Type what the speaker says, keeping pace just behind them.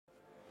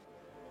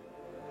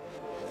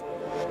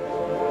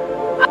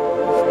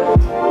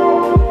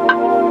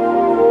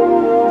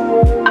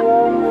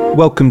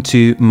welcome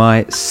to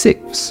my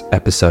 6th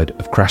episode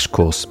of Crash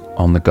Course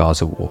on the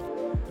Gaza War.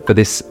 For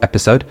this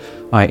episode,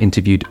 I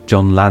interviewed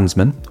John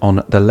Lansman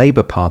on the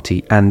Labour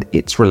Party and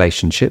its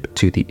relationship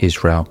to the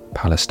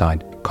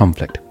Israel-Palestine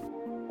conflict.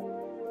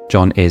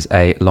 John is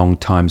a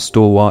long-time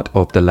stalwart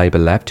of the Labour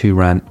left who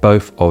ran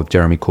both of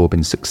Jeremy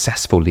Corbyn's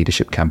successful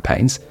leadership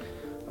campaigns.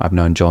 I've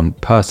known John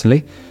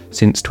personally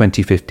since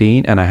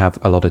 2015 and I have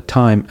a lot of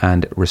time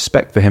and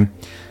respect for him.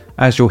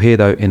 As you'll hear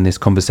though in this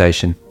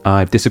conversation,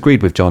 I've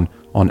disagreed with John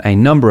on a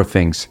number of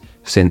things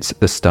since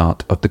the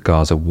start of the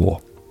Gaza war.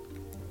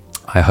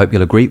 I hope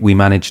you'll agree we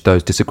managed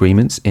those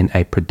disagreements in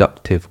a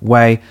productive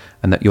way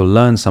and that you'll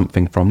learn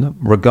something from them,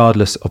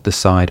 regardless of the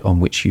side on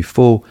which you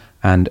fall.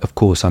 And of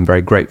course, I'm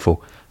very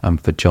grateful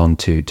for John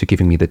to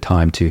giving me the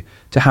time to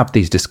have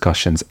these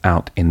discussions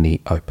out in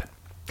the open.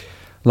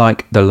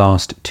 Like the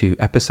last 2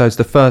 episodes,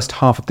 the first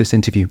half of this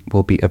interview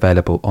will be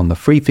available on the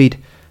free feed.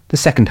 The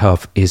second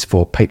half is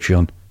for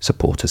Patreon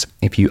supporters.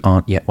 If you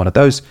aren't yet one of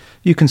those,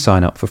 you can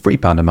sign up for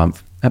 £3 a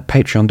month at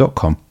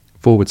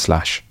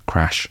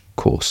patreon.com/Crash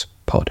Course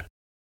Pod.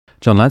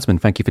 John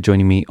Lansman, thank you for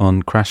joining me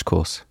on Crash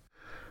Course.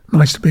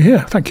 Nice to be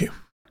here. Thank you.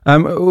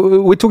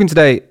 We're talking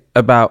today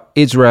about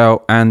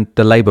Israel and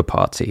the Labour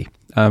Party.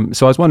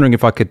 So I was wondering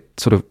if I could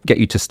sort of get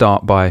you to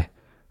start by, I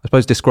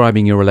suppose,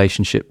 describing your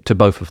relationship to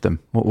both of them.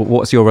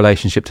 What's your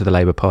relationship to the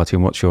Labour Party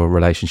and what's your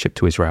relationship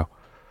to Israel?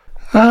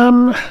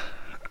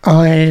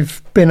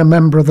 I've been a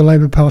member of the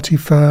Labour Party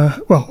for,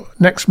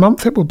 next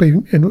month it will be,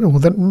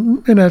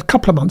 in a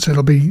couple of months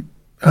it'll be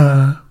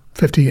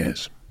 50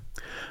 years.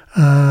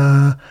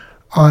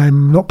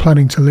 I'm not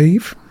planning to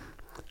leave.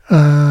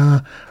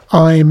 I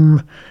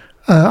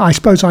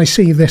suppose I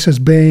see this as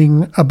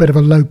being a bit of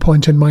a low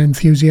point in my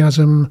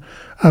enthusiasm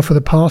for the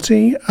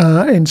party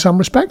in some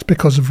respects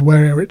because of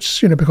where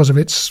it's, because of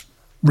its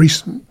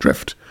recent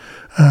drift,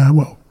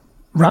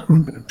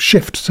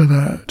 shift to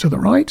the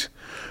right.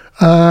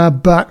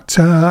 But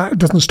it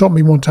doesn't stop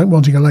me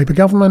wanting a Labour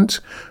government,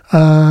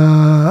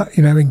 with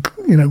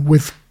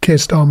Keir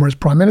Starmer as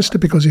Prime Minister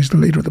because he's the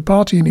leader of the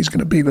party and he's going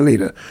to be the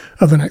leader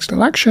of the next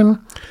election.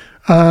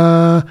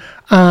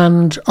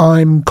 And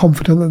I'm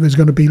confident that there's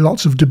going to be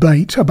lots of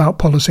debate about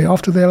policy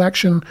after the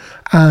election.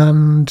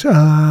 And,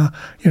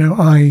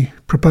 I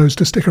propose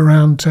to stick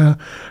around to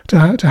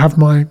have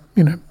my,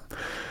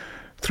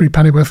 3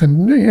 pennyworth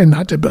in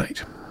that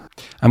debate.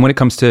 And when it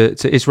comes to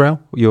Israel,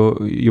 your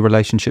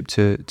relationship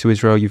to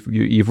Israel,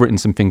 you've written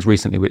some things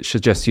recently which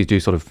suggests you do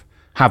sort of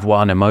have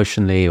one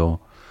emotionally, or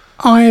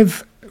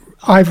I've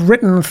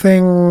written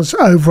things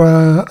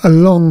over a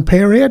long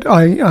period.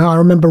 I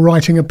remember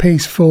writing a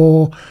piece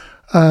for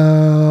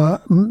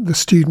the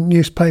student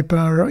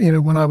newspaper,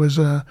 when I was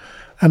an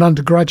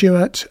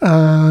undergraduate,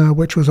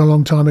 which was a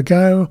long time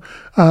ago,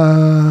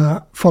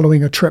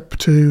 following a trip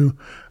to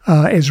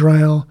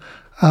Israel.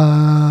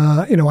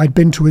 I'd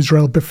been to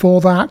Israel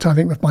before that. I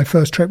think that my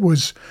first trip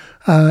was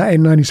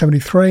in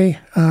 1973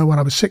 when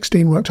I was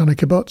 16, worked on a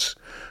kibbutz.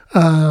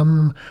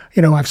 I've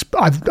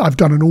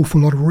done an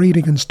awful lot of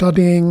reading and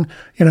studying,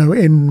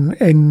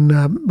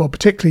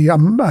 particularly a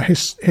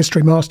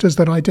history masters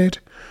that I did.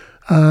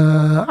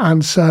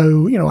 And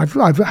so,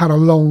 I've had a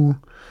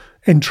long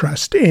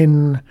interest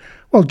in,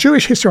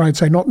 Jewish history, I'd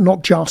say,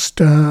 not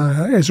just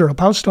Israel,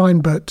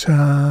 Palestine, but,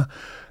 the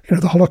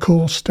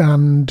Holocaust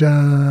and,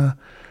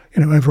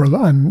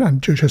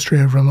 and Jewish history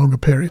over a longer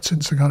period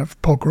since the kind of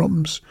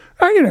pogroms,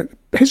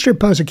 history of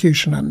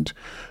persecution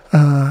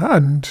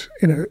and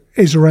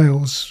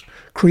Israel's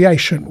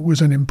creation was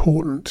an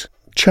important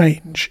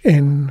change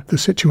in the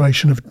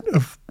situation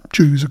of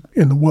Jews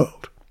in the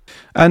world.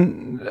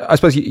 And I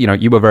suppose,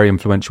 you were very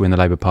influential in the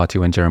Labour Party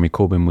when Jeremy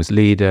Corbyn was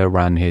leader,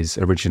 ran his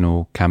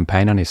original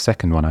campaign and his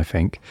second one, I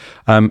think,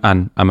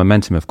 and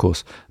Momentum, of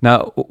course.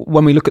 Now,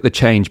 when we look at the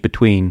change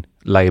between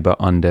Labour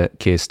under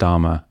Keir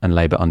Starmer and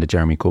Labour under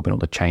Jeremy Corbyn, or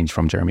the change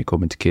from Jeremy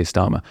Corbyn to Keir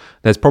Starmer,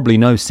 there's probably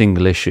no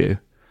single issue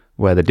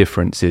where the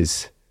difference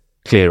is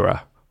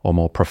clearer or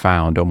more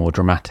profound or more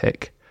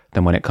dramatic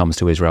than when it comes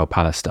to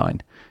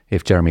Israel-Palestine.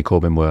 If Jeremy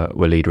Corbyn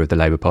were leader of the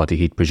Labour Party,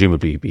 he'd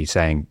presumably be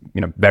saying,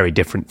 very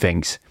different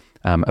things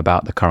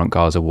about the current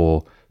Gaza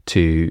war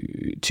to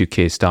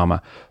Keir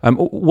Starmer.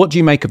 What do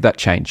you make of that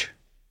change?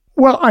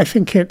 Well, I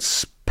think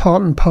it's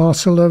part and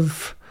parcel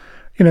of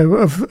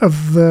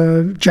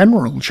the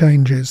general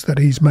changes that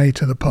he's made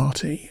to the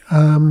party.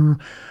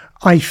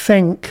 I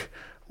think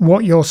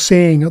what you're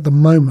seeing at the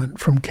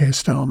moment from Keir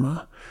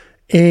Starmer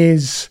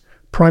is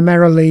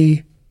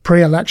primarily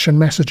pre-election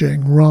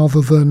messaging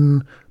rather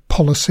than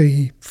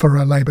policy for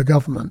a Labour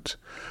government.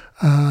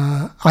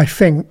 I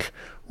think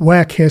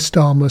where Keir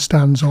Starmer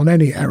stands on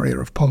any area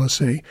of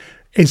policy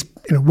is,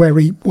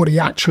 what he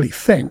actually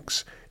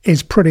thinks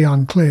is pretty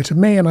unclear to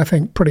me, and I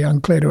think pretty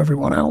unclear to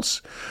everyone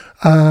else,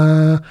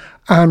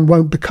 and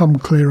won't become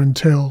clear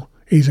until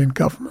he's in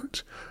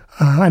government.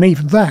 And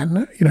even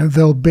then,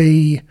 there'll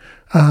be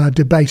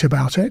debate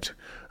about it,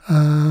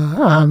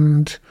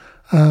 and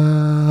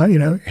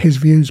his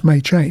views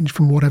may change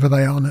from whatever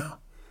they are now.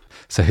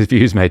 so his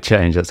views may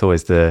change. That's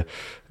always the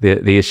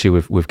issue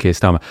with Keir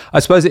Starmer. I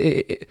suppose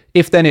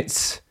if then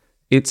it's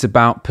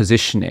about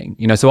positioning,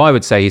 so I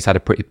would say he's had a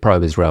pretty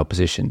pro-Israel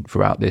position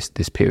throughout this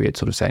period,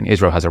 sort of saying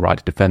Israel has a right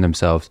to defend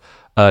themselves.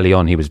 Early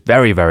on, he was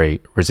very, very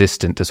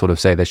resistant to sort of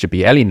say there should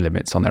be any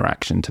limits on their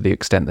action, to the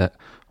extent that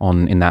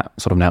in that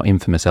sort of now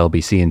infamous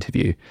LBC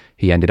interview,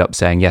 he ended up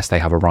saying, yes, they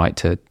have a right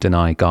to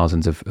deny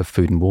Gazans of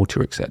food and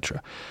water,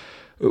 etc.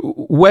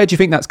 Where do you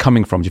think that's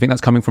coming from? Do you think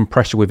that's coming from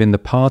pressure within the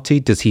party?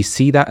 Does he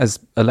see that as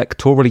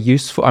electorally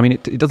useful? I mean,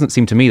 it doesn't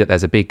seem to me that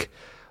there's a big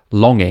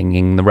longing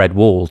in the Red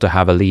Wall to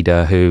have a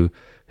leader who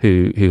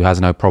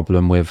has no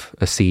problem with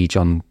a siege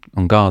on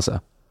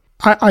Gaza.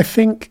 I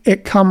think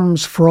it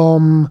comes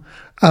from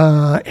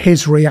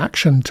his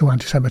reaction to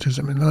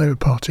anti-Semitism in the Labour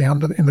Party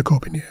and in the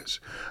Corbyn years.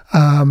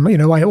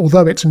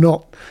 Although it's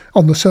not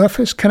on the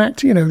surface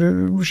connected,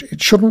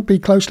 it shouldn't be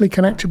closely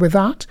connected with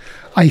that.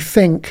 I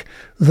think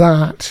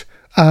that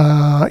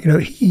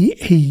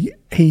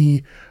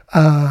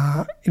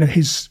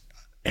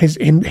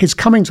his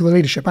coming to the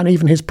leadership, and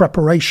even his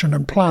preparation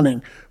and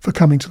planning for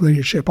coming to the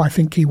leadership, I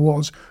think he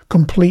was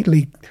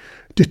completely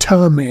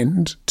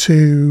determined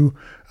to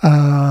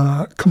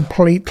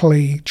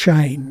completely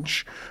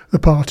change the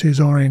party's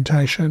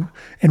orientation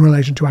in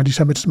relation to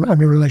anti-Semitism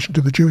and in relation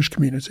to the Jewish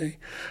community.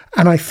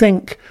 And I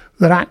think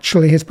that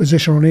actually his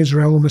position on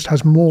Israel almost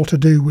has more to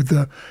do with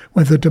the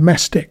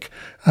domestic,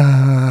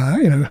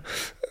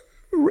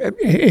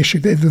 issue,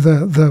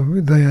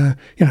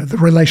 the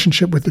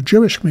relationship with the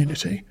Jewish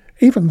community.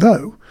 Even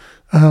though,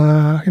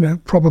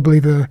 probably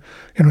a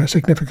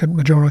significant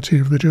majority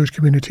of the Jewish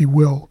community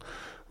will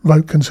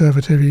vote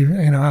Conservative,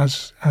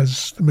 as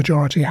the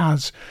majority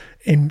has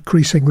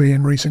increasingly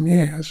in recent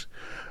years,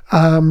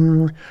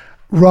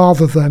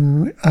 rather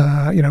than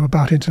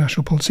about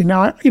international policy.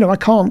 Now, I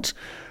can't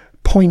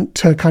point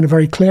to kind of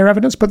very clear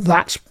evidence, but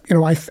that's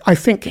I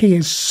think he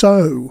is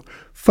so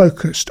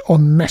focused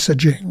on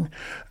messaging,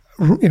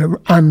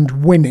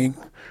 and winning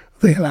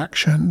the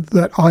election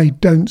that I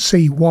don't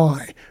see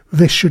why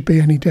this should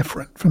be any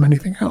different from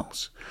anything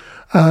else.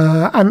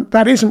 And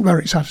that isn't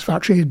very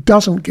satisfactory. It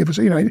doesn't give us,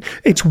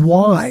 it's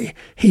why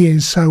he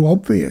is so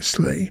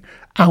obviously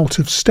out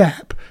of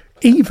step,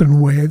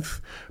 even with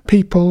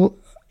people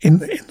in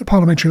the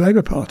Parliamentary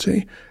Labour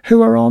Party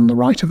who are on the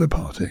right of the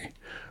party.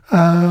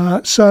 I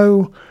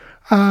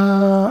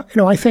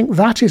think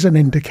that is an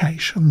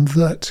indication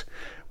that,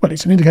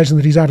 it's an indication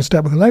that he's out of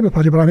step with the Labour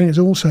Party, but I think it's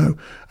also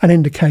an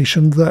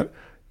indication that,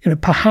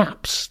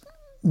 perhaps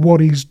what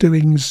he's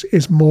doing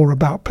is more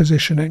about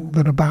positioning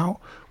than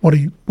about what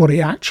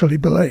he actually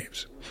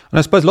believes. And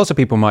I suppose lots of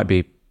people might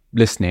be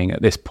listening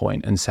at this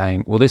point and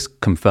saying, well, this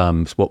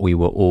confirms what we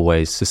were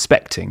always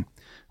suspecting,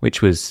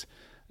 which was,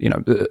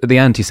 the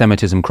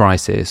anti-Semitism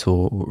crisis,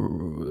 or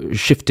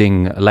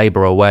shifting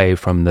Labour away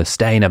from the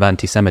stain of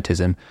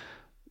anti-Semitism,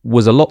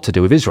 was a lot to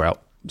do with Israel.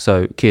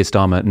 So Keir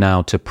Starmer,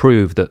 now, to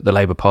prove that the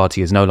Labour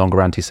Party is no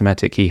longer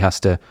anti-Semitic, he has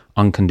to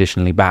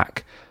unconditionally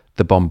back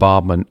the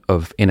bombardment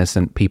of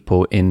innocent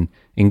people in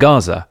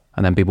Gaza.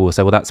 And then people will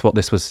say, well, that's what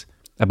this was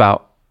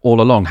about all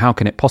along. How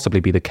can it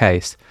possibly be the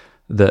case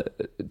that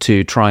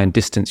to try and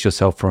distance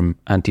yourself from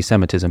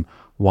anti-Semitism,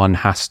 one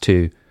has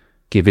to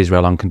give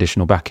Israel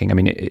unconditional backing? I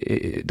mean,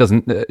 it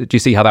doesn't. Do you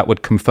see how that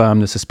would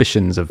confirm the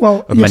suspicions of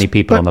many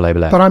people on the Labour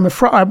left? But I'm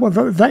afraid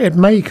that it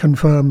may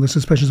confirm the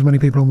suspicions of many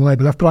people on the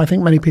Labour left, but I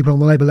think many people on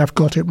the Labour left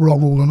got it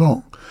wrong all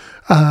along.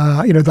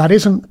 That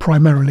isn't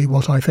primarily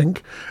what I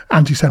think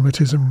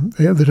anti-Semitism,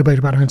 the debate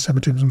about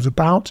anti-Semitism was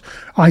about.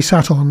 I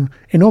sat on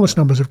enormous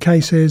numbers of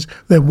cases.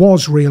 There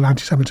was real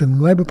anti-Semitism in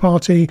the Labour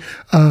Party.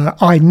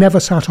 I never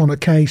sat on a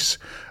case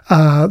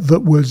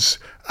that was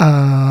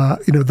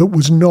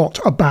not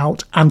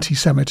about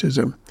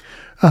anti-Semitism.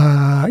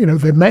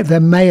 There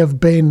may have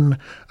been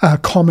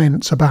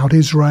comments about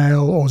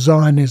Israel or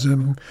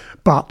Zionism,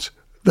 but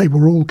they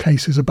were all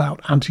cases about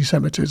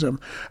anti-Semitism.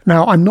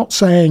 Now, I'm not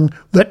saying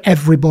that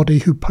everybody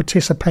who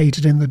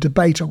participated in the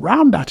debate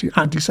around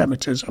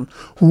anti-Semitism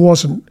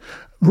wasn't,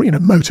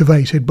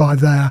 motivated by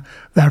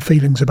their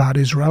feelings about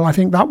Israel. I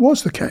think that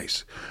was the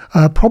case,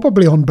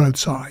 probably on both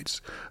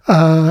sides.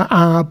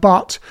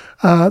 But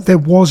there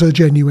was a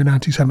genuine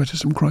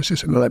anti-Semitism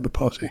crisis in the Labour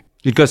Party.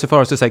 You'd go so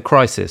far as to say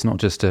crisis, not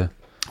just a...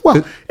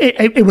 Well,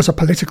 it was a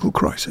political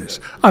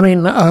crisis. I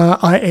mean,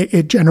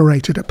 it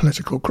generated a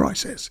political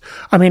crisis.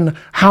 I mean,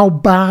 how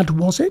bad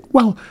was it?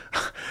 Well,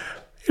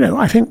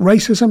 I think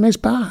racism is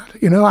bad.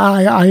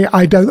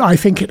 I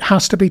think it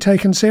has to be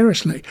taken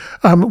seriously.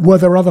 Were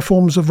there other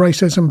forms of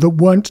racism that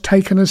weren't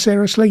taken as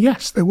seriously?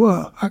 Yes, there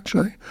were,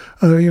 actually.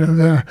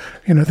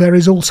 There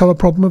is also a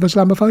problem of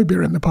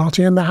Islamophobia in the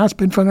party, and there has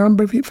been for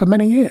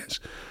many years.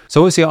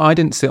 So obviously, I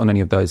didn't sit on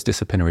any of those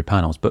disciplinary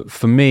panels, but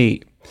for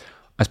me,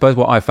 I suppose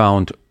what I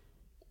found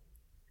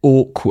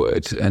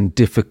awkward and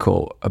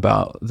difficult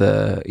about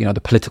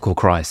the political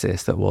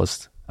crisis that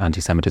was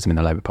anti-Semitism in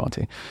the Labour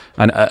Party,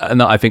 and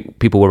that I think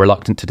people were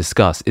reluctant to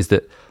discuss, is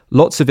that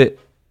lots of it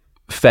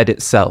fed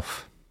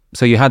itself.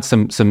 So you had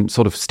some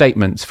sort of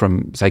statements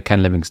from, say,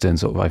 Ken Livingstone,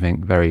 sort of, I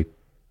think, very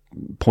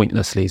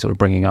pointlessly sort of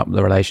bringing up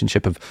the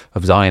relationship of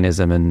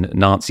Zionism and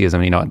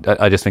Nazism. You know,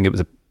 I just think it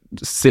was a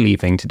silly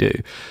thing to do.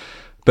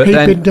 But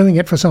he'd been doing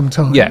it for some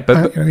time. Yeah,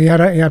 but he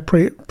had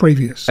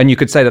previous. And you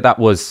could say that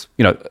was,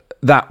 you know,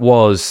 that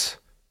was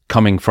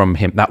coming from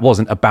him. That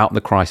wasn't about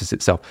the crisis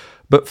itself.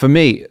 But for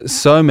me,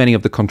 so many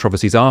of the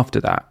controversies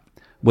after that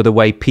were the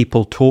way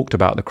people talked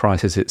about the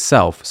crisis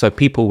itself. So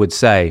people would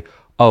say,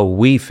 oh,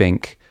 we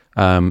think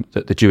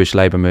that the Jewish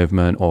labour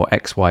movement or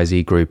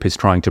XYZ group is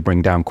trying to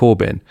bring down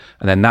Corbyn.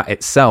 And then that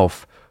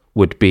itself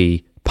would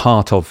be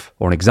part of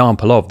or an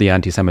example of the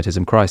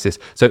anti-Semitism crisis.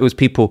 So it was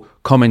people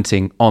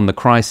commenting on the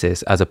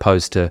crisis as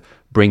opposed to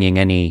bringing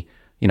any,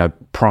 you know,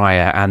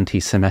 prior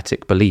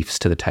anti-Semitic beliefs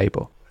to the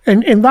table.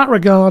 In that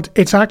regard,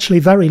 it's actually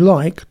very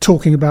like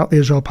talking about the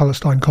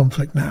Israel-Palestine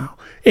conflict now.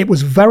 It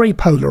was very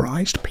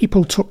polarised,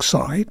 people took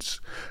sides,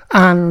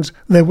 and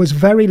there was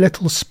very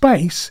little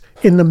space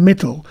in the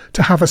middle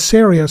to have a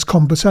serious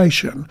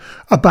conversation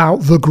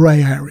about the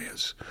grey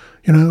areas,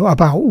 you know,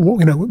 about,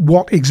 you know,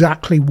 what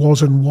exactly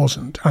was and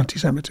wasn't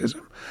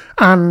anti-Semitism.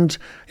 And,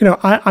 you know,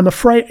 I'm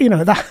afraid, you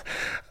know, that...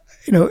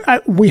 You know,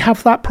 we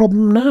have that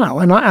problem now,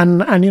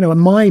 and you know,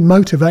 my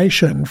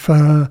motivation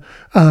for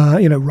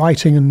you know,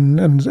 writing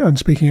and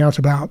speaking out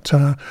about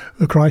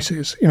the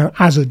crisis, you know,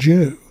 as a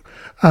Jew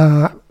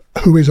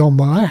who is on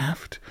the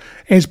left,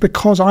 is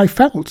because I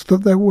felt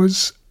that there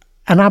was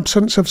an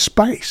absence of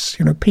space.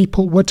 You know,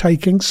 people were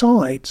taking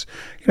sides.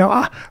 You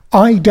know,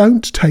 I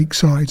don't take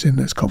sides in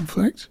this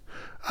conflict.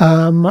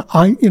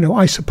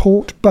 I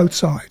support both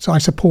sides. I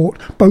support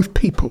both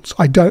peoples.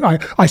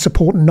 I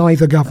support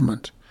neither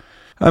government.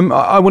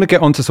 I want to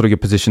get onto sort of your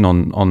position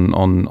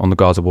on the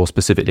Gaza war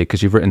specifically,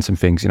 because you've written some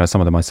things, you know,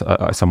 some of them I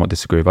somewhat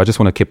disagree with. I just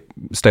want to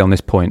stay on this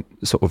point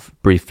sort of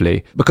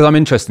briefly, because I'm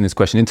interested in this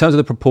question. In terms of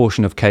the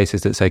proportion of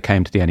cases that, say,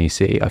 came to the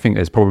NEC, I think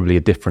there's probably a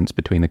difference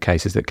between the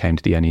cases that came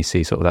to the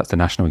NEC, sort of that's the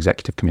National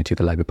Executive Committee of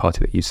the Labour Party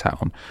that you sat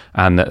on,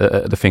 and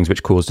the things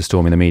which caused a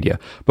storm in the media.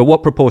 But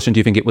what proportion do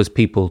you think it was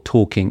people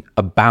talking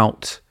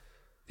about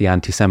the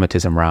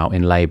anti-Semitism row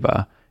in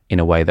Labour in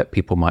a way that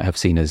people might have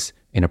seen as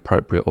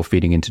inappropriate or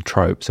feeding into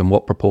tropes, and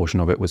what proportion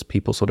of it was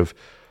people sort of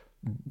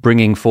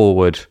bringing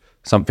forward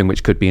something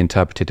which could be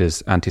interpreted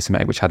as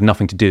anti-Semitic, which had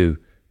nothing to do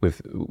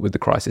with the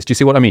crisis? Do you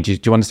see what I mean? Do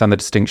you understand the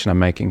distinction I'm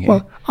making here?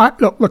 Well,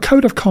 look, the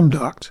code of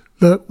conduct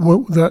that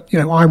you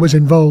know I was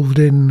involved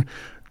in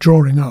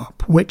drawing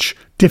up, which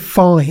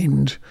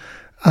defined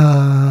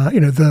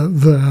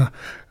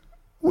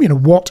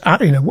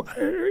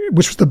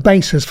which was the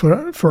basis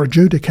for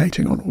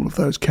adjudicating on all of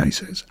those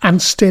cases, and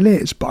still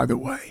is, by the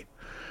way.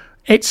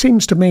 It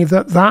seems to me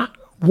that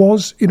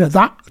was, you know,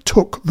 that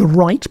took the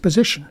right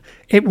position.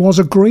 It was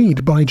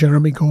agreed by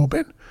Jeremy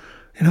Corbyn.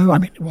 You know, I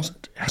mean, it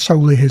wasn't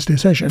solely his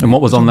decision. And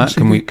what was on that?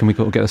 Can we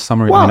get a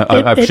summary? Well,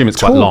 I presume it's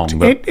quite long.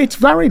 But it's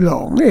very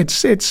long.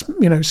 It's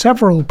you know,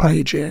 several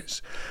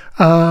pages.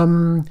 You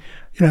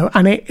know,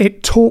 and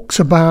it talks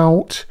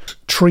about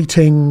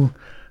treating,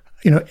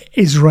 you know,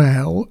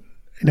 Israel,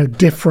 you know,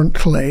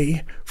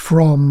 differently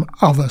from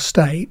other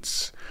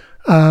states.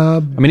 I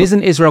mean,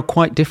 isn't Israel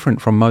quite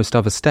different from most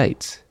other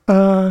states?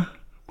 Well,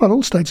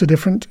 all states are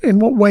different. In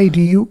what way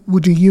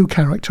would you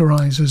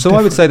characterise as different?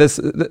 I would say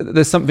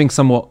there's something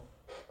somewhat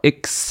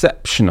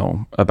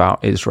exceptional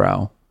about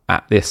Israel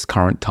at this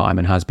current time,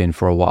 and has been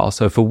for a while.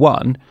 So for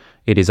one,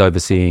 it is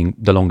overseeing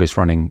the longest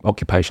running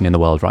occupation in the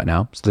world right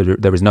now. So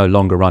there is no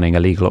longer running a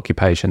legal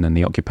occupation than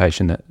the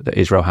occupation that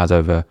Israel has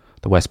over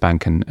the West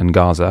Bank and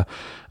Gaza.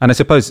 And I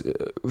suppose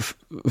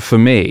for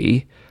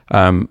me,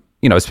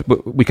 you know,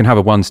 we can have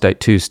a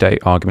one-state, two-state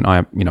argument.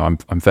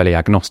 I'm fairly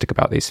agnostic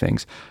about these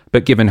things.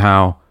 But given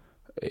how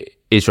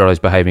Israel is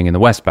behaving in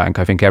the West Bank,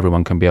 I think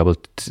everyone can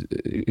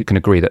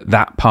agree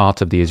that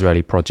part of the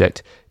Israeli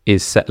project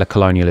is settler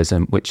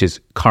colonialism, which is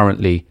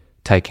currently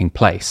taking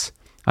place.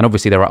 And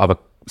obviously there are other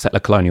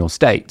settler colonial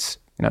states,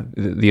 you know,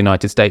 the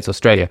United States,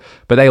 Australia,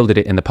 but they all did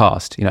it in the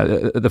past. You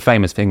know, the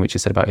famous thing which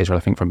is said about Israel,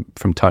 I think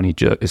from Tony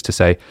Jurt, is to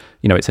say,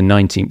 you know, it's a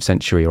 19th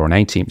century or an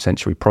 18th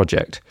century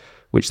project,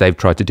 which they've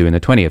tried to do in the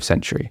 20th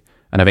century.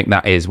 And I think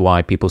that is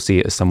why people see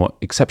it as somewhat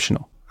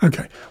exceptional.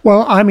 Okay.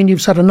 Well, I mean,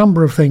 you've said a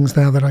number of things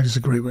there that I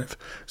disagree with.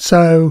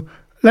 So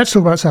let's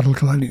talk about settler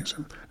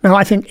colonialism. Now,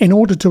 I think in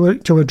order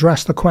to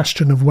address the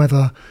question of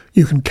whether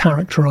you can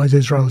characterise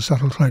Israel as a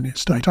settler colonial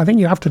state, I think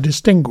you have to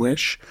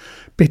distinguish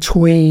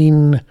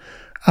between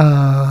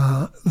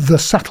the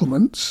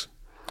settlements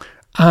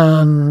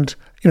and,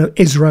 you know,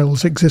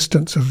 Israel's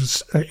existence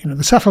of, you know,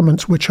 the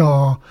settlements which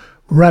are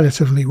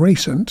relatively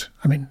recent.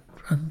 I mean,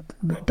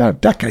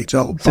 decades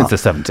old. Since the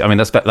 70s. I mean,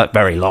 that's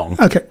very long.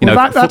 Okay, you know,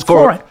 that's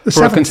for right.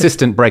 For a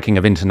consistent breaking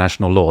of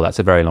international law, that's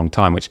a very long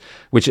time, which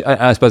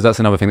I suppose that's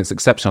another thing that's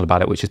exceptional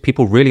about it, which is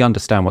people really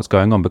understand what's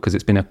going on because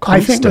it's been a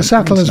constant. I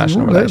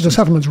think the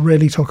settlements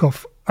really took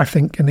off, I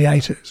think, in the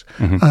 80s.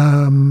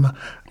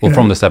 Mm-hmm.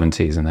 From the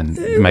 70s and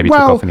then maybe took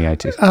off in the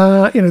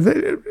 80s. You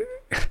know,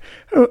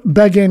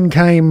 Begin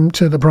came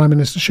to the prime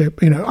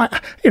ministership. You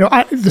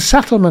know, the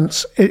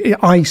settlements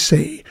I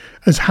see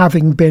as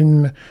having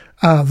been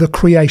the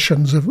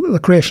creation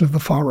of the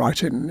far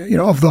right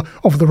of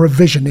the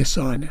revisionist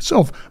Zionists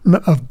of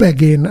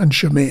Begin and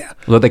Shamir.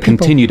 Well, they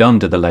continued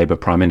under the Labour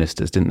prime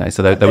ministers, didn't they?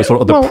 So they were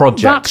sort of the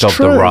project of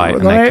the right,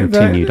 and they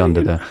continued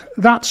under the.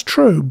 That's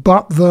true,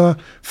 but the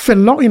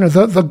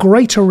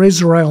Greater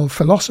Israel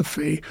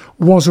philosophy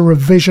was a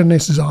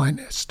revisionist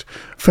Zionist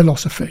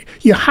philosophy.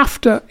 You have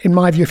to, in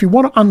my view, if you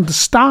want to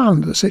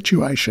understand the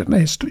situation,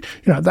 and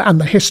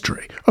the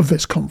history of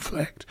this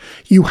conflict,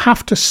 you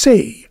have to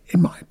see,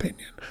 in my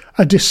opinion,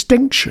 a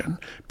distinction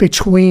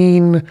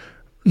between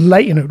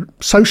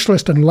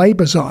socialist and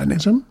Labour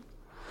Zionism,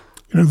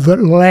 that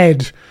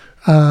led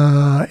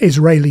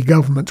Israeli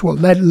governments,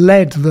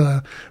 led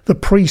the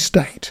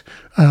pre-state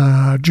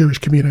Jewish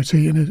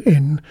community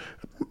in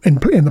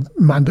the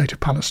Mandate of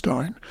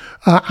Palestine,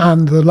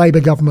 and the Labour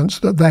governments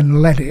that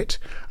then led it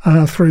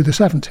through the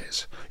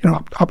 70s.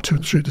 Up to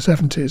and through the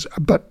 70s,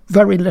 but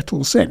very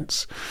little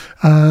since,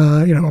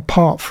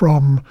 apart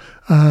from,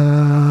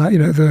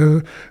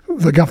 the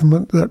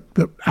government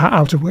that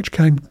out of which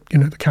came,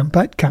 the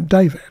Camp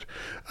David.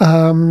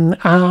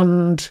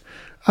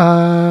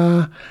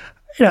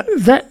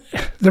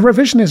 The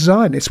revisionist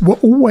Zionists were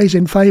always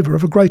in favour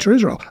of a Greater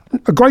Israel.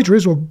 A Greater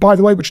Israel, by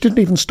the way, which didn't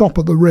even stop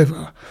at the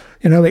river.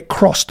 It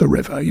crossed the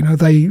river.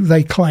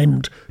 They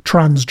claimed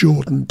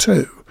Transjordan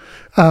too.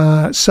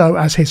 So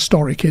as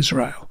historic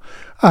Israel.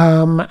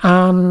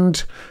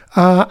 And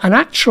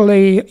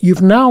actually,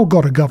 you've now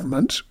got a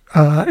government,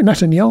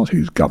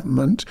 Netanyahu's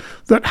government,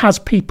 that has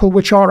people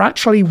which are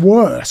actually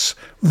worse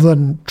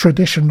than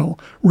traditional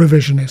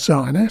revisionist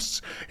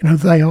Zionists.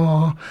 They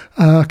are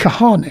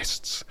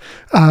Kahanists,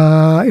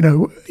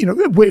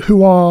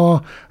 who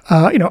are,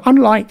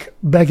 unlike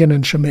Begin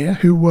and Shamir,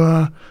 who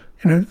were,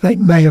 they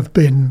may have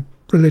been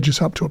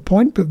religious up to a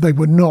point, but they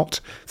were not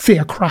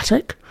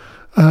theocratic.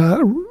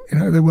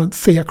 They weren't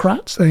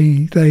theocrats.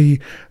 They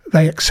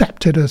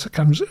accepted as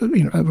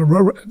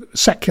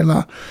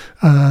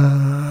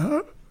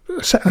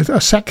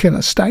a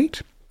secular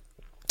state.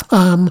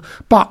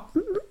 But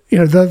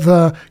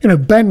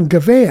Ben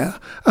Gvir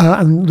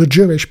and the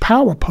Jewish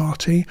Power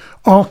Party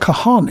are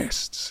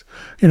Kahanists.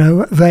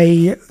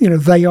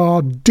 They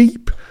are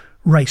deep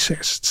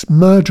racists,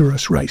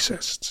 murderous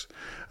racists.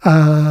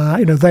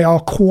 They are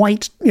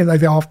quite.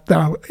 They are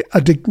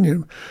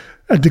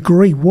a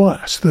degree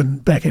worse than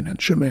Begin and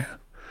Shamir.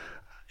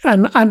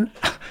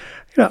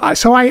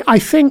 So I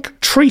think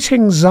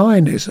treating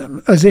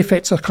Zionism as if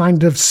it's a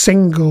kind of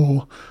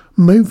single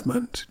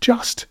movement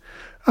just,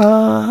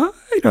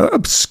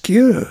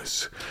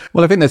 obscures.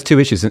 Well, I think there's two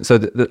issues. So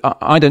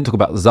I don't talk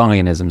about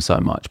Zionism so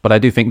much, but I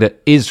do think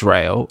that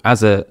Israel,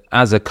 as a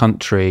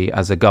country,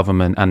 as a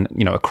government, and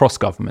across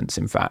governments,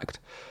 in fact,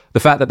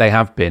 the fact that they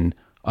have been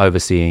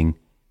overseeing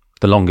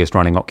the longest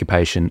running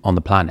occupation on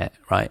the planet,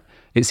 right?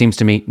 It seems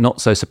to me not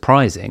so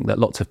surprising that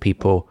lots of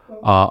people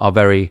are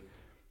very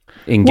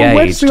engaged. Well,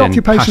 where did the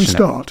occupation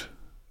start?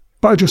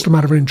 But just a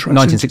matter of interest.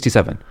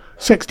 1967.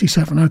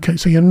 67, okay.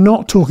 So you're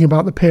not talking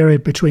about the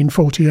period between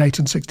 48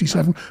 and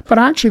 67, but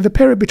actually the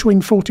period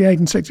between 48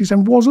 and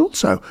 67 was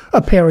also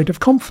a period of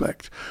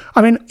conflict.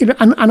 I mean,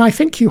 and I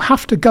think you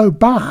have to go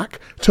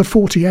back to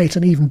 48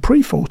 and even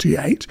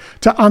pre-48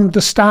 to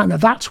understand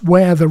that that's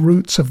where the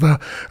roots of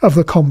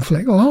the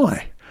conflict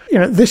lie.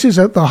 This is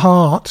at the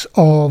heart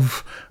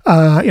of,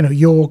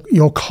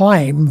 your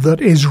claim that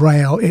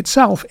Israel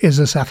itself is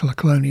a settler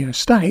colonial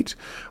state,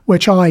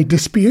 which I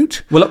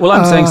dispute. Well,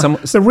 I'm saying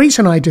the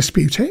reason I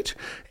dispute it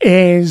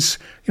is,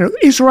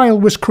 Israel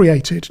was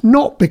created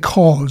not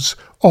because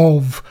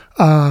of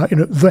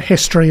the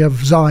history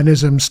of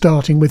Zionism,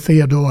 starting with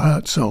Theodor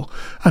Herzl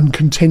and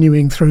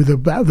continuing through the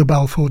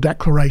Balfour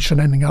Declaration,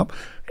 ending up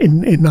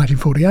in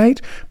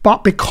 1948,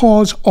 but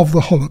because of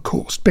the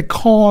Holocaust,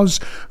 because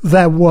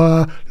there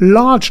were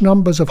large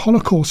numbers of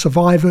Holocaust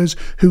survivors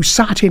who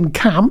sat in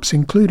camps,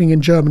 including in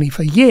Germany,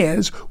 for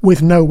years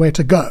with nowhere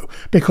to go,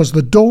 because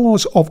the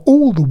doors of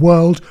all the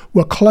world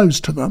were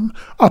closed to them,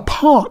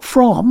 apart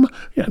from,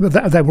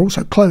 they were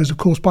also closed, of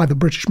course, by the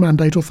British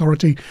Mandate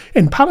Authority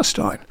in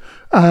Palestine.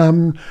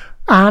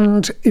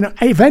 And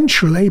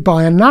eventually,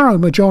 by a narrow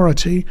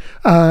majority,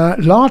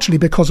 largely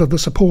because of the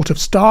support of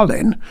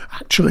Stalin,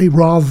 actually,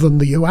 rather than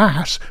the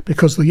US,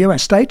 because the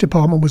US State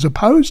Department was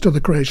opposed to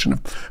the creation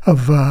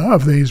of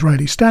the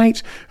Israeli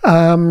state.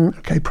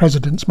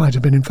 Presidents might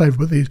have been in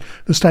favour, but the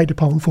State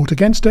Department fought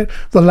against it.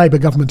 The Labour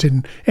government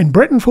in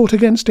Britain fought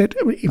against it,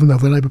 even though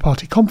the Labour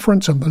Party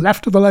conference and the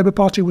left of the Labour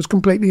Party was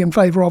completely in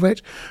favour of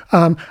it.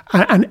 And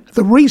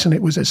the reason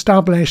it was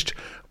established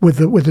with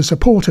the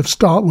support of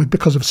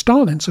because of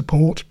Stalin's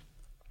support,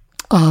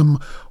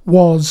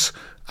 was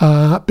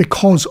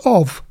because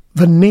of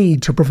the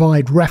need to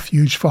provide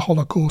refuge for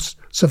Holocaust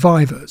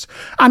survivors.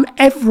 And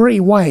every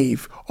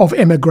wave of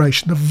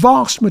immigration, the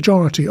vast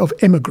majority of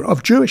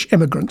Jewish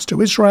immigrants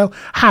to Israel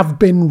have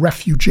been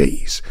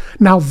refugees.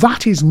 Now,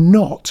 that is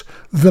not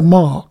the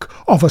mark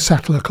of a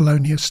settler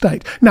colonial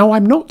state. Now,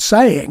 I'm not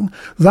saying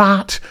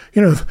that,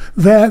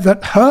 that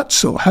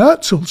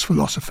Herzl's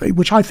philosophy,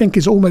 which I think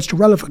is almost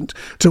irrelevant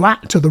to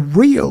the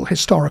real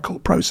historical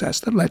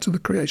process that led to the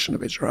creation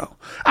of Israel,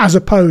 as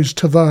opposed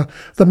to the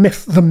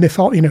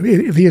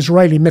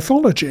Israeli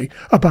mythology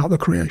about the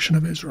creation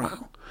of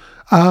Israel.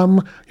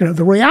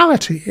 The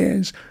reality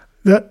is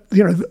that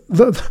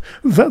the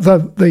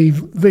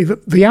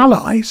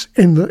Allies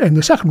in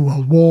the Second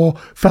World War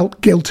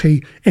felt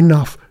guilty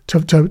enough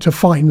to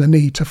find the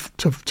need to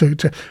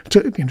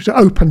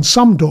open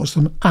some doors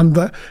to them, and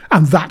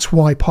that's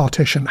why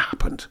partition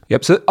happened.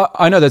 Yep. So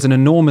I know there's an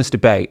enormous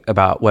debate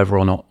about whether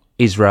or not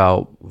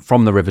Israel,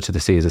 from the river to the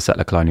sea, is a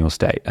settler colonial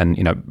state, and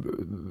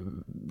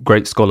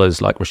great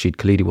scholars like Rashid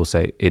Khalidi will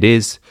say it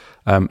is.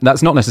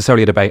 That's not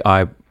necessarily a debate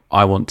I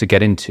want to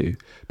get into,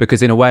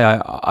 because in a way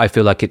I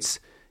feel like it's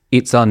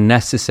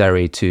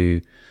unnecessary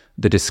to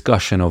the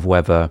discussion of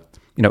whether,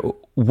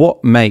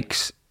 what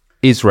makes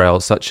Israel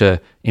such a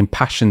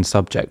impassioned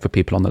subject for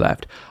people on the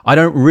left. I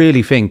don't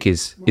really think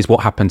is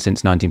what happened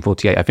since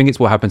 1948. I think it's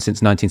what happened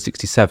since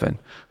 1967,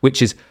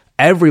 which is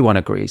everyone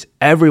agrees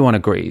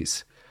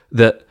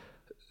that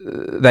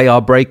they are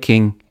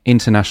breaking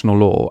international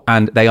law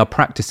and they are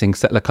practicing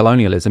settler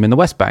colonialism in the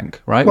West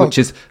Bank, right? Which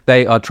is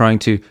they are trying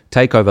to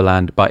take over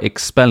land by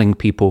expelling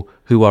people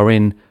who are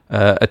in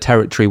a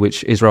territory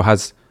which Israel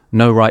has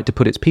no right to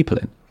put its people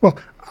in. Well,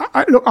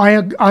 I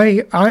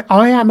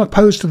am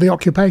opposed to the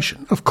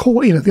occupation. Of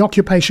course, the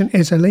occupation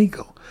is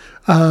illegal.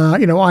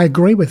 I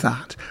agree with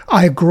that.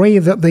 I agree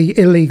that the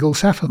illegal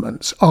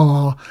settlements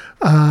are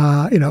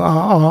they're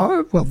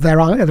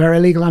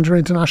illegal under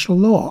international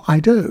law.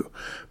 I do,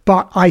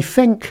 but I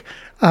think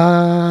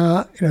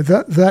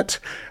that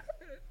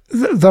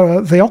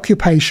the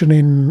occupation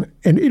in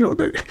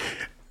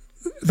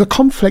the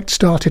conflict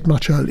started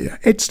much earlier.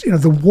 It's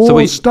the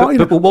war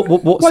started. But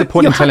what's the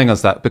point in telling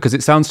us that? Because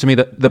it sounds to me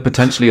that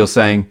potentially you're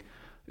saying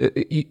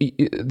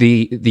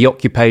the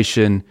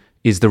occupation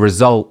is the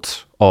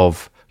result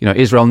of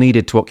Israel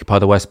needed to occupy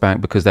the West Bank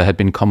because there had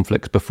been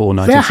conflicts before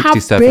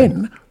 1967. There have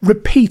been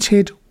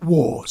repeated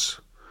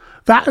wars.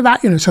 The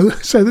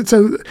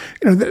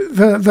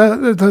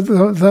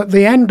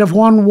end of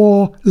one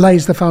war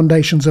lays the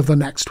foundations of the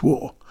next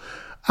war,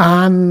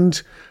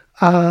 and.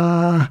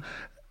 So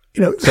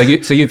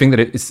you think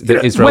that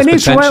Israel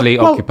is potentially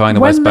occupying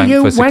the West Bank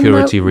for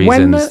security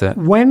reasons?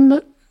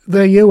 When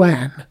the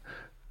UN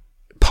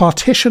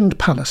partitioned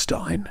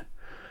Palestine,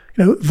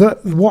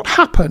 what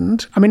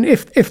happened? I mean,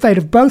 if they'd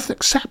have both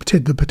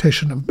accepted the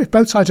petition, if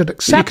both sides had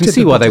accepted, you can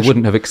see why they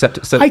wouldn't have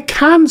accepted. So I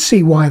can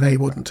see why they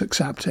wouldn't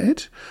accept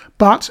it,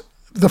 but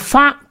the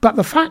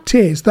fact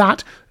is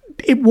that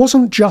it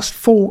wasn't just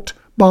fought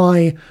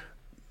by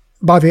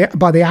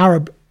the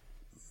Arab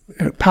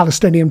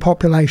Palestinian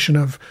population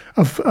of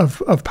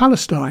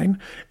Palestine.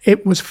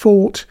 It was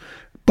fought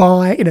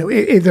by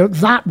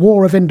that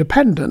war of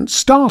independence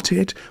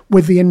started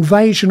with the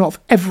invasion of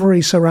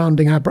every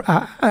surrounding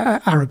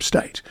Arab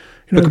state,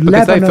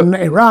 Lebanon,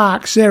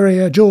 Iraq,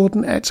 Syria,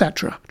 Jordan,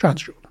 etc.,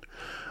 Transjordan,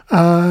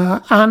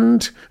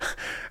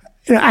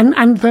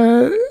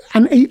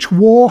 and each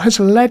war has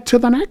led to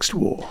the next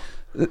war.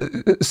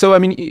 So I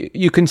mean,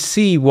 you can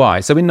see why.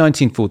 So in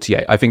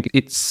 1948, I think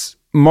it's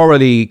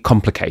morally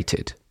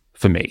complicated.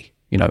 For me,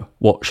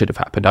 what should have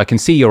happened. I can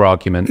see your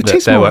argument I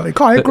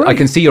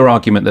can see your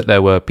argument that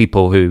there were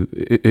people who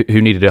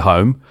needed a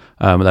home.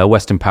 There were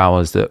Western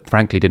powers that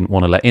frankly didn't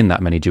want to let in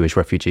that many Jewish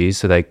refugees,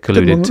 so they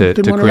colluded to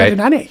create.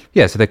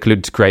 Yeah, so they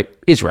colluded to create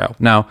Israel.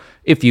 Now,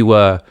 if you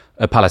were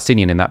a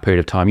Palestinian in that period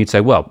of time, you'd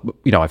say, well,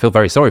 I feel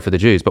very sorry for the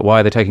Jews, but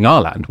why are they taking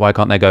our land? Why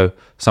can't they go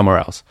somewhere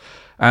else?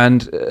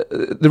 And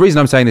the reason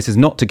I'm saying this is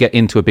not to get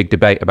into a big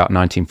debate about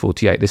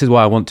 1948. This is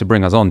why I want to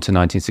bring us on to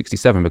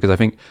 1967, because I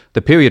think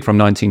the period from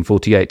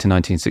 1948 to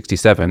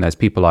 1967, there's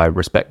people I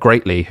respect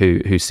greatly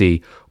who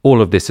see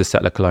all of this as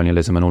settler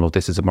colonialism and all of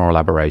this as a moral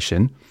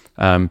aberration.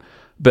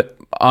 But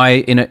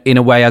in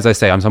a way, as I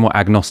say, I'm somewhat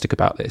agnostic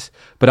about this.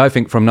 But I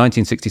think from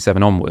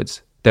 1967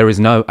 onwards, there is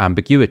no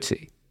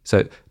ambiguity.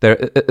 So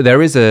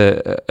there is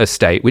a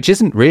state which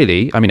isn't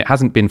really, it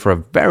hasn't been for a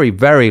very,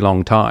 very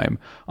long time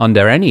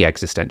under any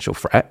existential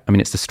threat.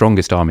 It's the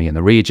strongest army in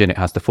the region. It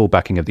has the full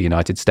backing of the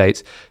United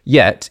States.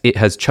 Yet it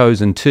has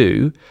chosen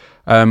to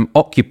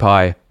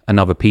occupy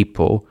another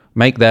people,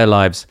 make their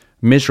lives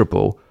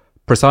miserable,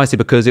 precisely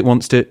because it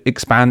wants to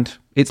expand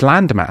its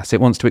landmass.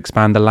 It wants to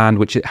expand the land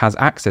which it has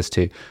access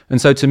to.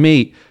 And so to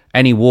me,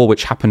 any war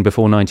which happened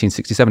before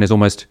 1967 is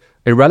almost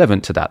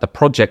irrelevant to that. The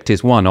project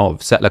is one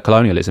of settler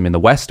colonialism in the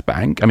West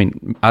Bank.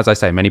 As I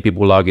say, many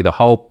people will argue the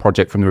whole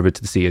project from the river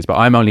to the sea is, but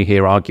I'm only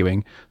here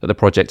arguing that the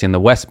project in the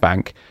West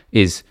Bank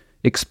is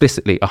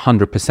explicitly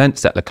 100%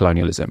 settler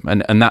colonialism.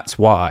 And that's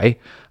why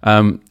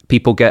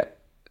people get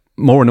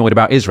more annoyed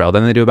about Israel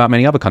than they do about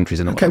many other countries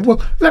in the world. Okay,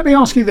 well, let me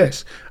ask you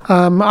this.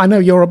 I know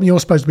you're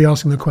supposed to be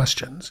asking the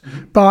questions,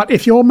 but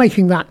if you're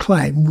making that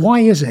claim, why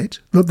is it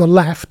that the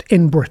left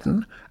in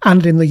Britain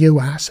and in the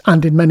US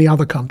and in many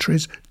other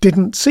countries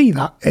didn't see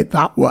it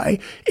that way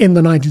in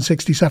the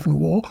 1967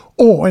 war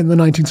or in the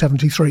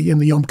 1973 in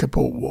the Yom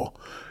Kippur War?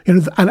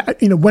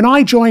 When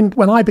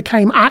I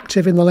became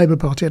active in the Labour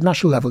Party at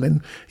national level,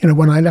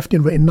 when I left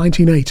in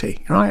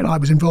 1980, right, I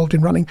was involved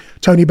in running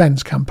Tony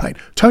Benn's campaign.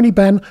 Tony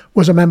Benn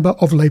was a member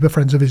of Labour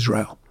Friends of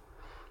Israel.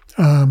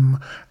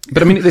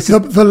 But I mean,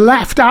 the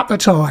left at the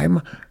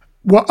time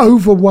were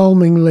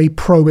overwhelmingly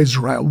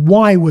pro-Israel.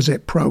 Why was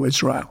it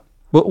pro-Israel?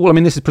 Well, I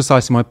mean, this is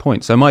precisely my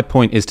point. So my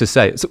point is to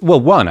say,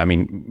 one, I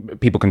mean,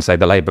 people can say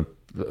the Labour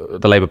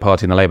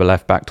Party and the Labour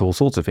left backed all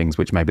sorts of things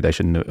which maybe they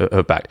shouldn't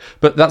have backed.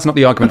 But that's not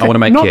the argument I want to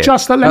make here. Not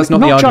just the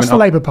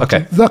Labour Party,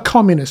 the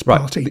Communist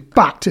Party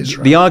backed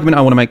Israel. The argument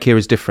I want to make here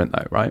is different,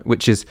 though, right?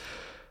 Which is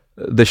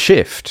the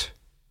shift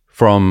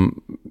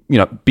from,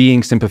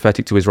 being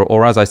sympathetic to Israel,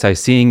 or as I say,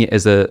 seeing it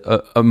as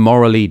a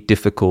morally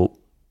difficult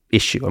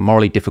issue, a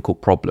morally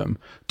difficult problem,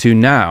 to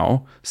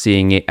now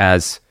seeing it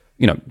as,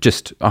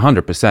 just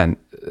 100%,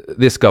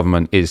 this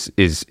government is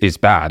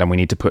bad and we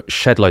need to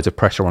shed loads of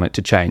pressure on it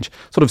to change.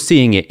 Sort of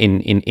seeing it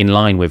in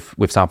line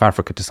with South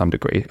Africa to some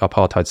degree,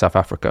 apartheid South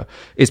Africa,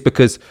 is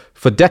because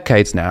for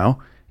decades now,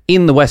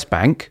 in the West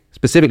Bank,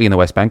 specifically in the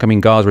West Bank, I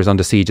mean, Gaza is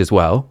under siege as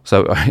well,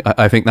 so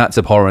I think that's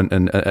abhorrent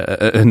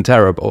and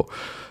terrible.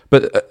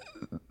 But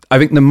I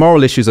think the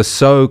moral issues are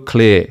so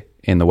clear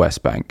in the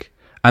West Bank,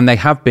 and they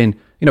have been.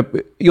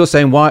 You're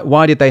saying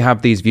why did they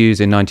have these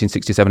views in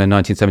 1967 and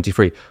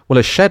 1973? Well,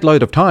 a shed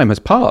load of time has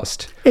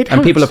passed,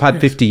 and people have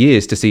had 50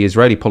 years to see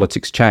Israeli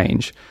politics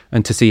change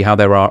and to see how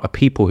there are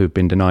people who've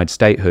been denied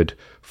statehood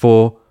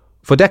for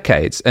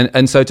decades.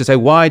 And so to say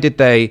why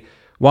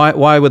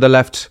were the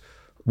left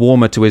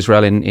warmer to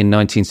Israel in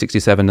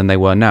 1967 than they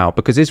were now?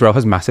 Because Israel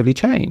has massively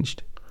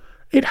changed.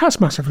 It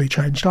has massively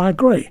changed. I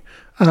agree,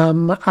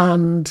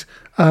 and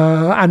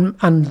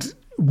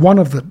one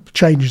of the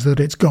changes that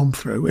it's gone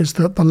through is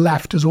that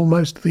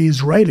the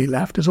Israeli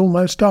left has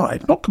almost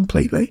died. Not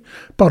completely,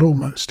 but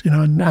almost, the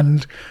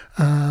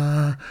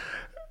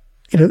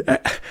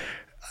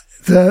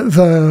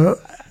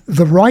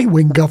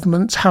right-wing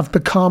governments have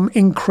become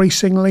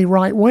increasingly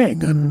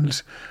right-wing.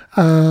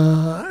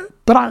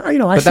 But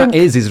think that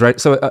is Israel.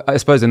 So I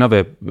suppose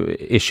another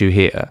issue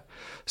here.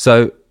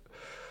 So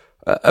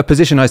a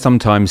position I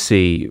sometimes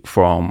see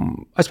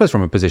from a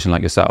position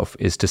like yourself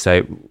is to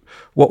say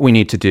what we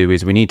need to do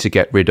is we need to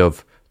get rid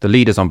of the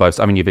leaders on both.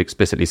 I mean, you've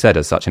explicitly said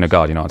as such in a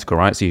Guardian article,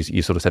 right? So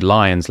you sort of said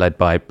lions led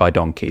by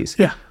donkeys.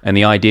 Yeah. And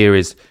the idea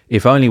is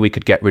if only we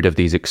could get rid of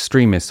these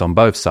extremists on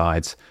both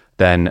sides,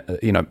 then,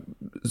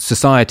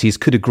 societies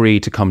could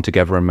agree to come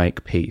together and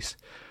make peace.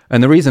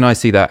 And the reason I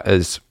see that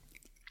as,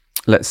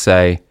 let's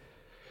say,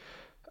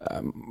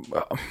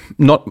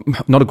 not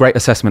a great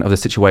assessment of the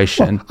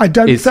situation. Well,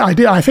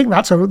 I think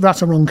that's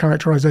a wrong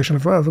characterisation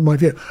of my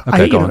view.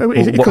 Okay, go on. How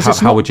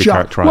would you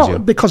characterise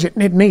it? Because it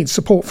needs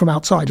support from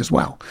outside as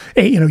well.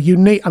 There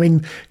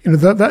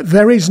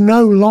is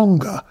no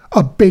longer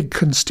a big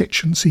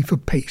constituency for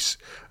peace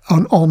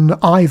on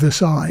either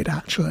side,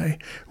 actually,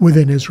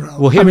 within Israel.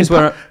 Well, here is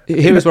where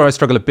I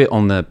struggle a bit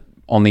on the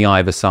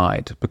either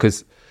side,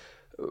 because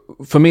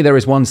for me there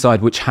is one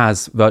side which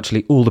has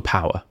virtually all the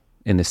power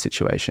in this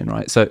situation,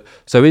 right? So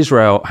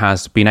Israel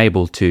has been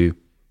able to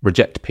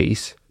reject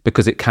peace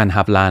because it can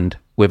have land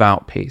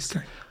without peace.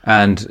 Okay.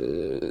 And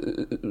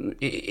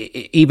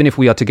even if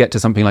we are to get to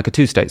something like a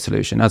two-state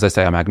solution, as I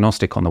say, I'm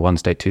agnostic on the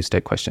one-state,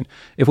 two-state question.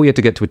 If we are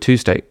to get to a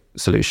two-state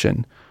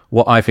solution,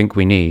 what I think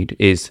we need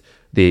is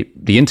the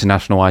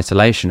international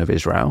isolation of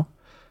Israel,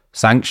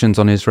 sanctions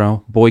on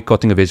Israel,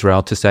 boycotting of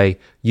Israel, to say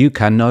you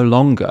can no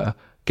longer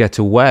get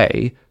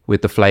away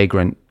with the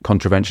flagrant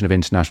contravention of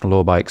international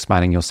law by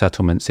expanding your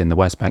settlements in the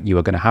West Bank. You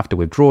are going to have to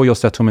withdraw your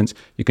settlements.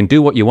 You can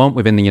do what you want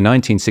within the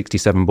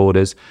 1967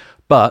 borders,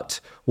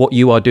 but what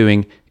you are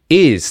doing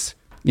is,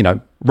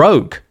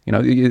 rogue.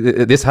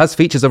 This has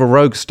features of a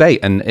rogue state,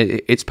 and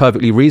it's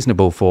perfectly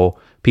reasonable for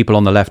people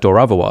on the left or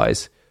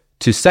otherwise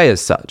to say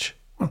as such.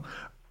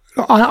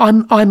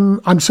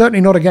 I'm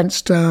certainly not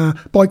against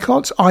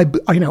boycotts.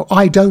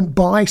 I don't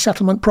buy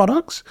settlement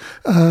products.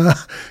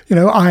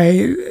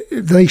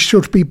 They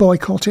should be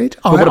boicotted.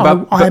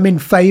 I am in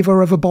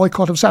favour of a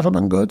boycott of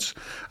settlement goods.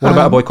 What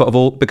about a boycott of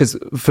all? Because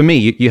for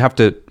me, you have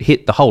to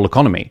hit the whole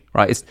economy,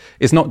 right?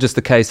 It's not just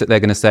the case that they're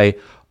going to say,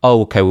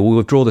 "Oh, okay, well, we'll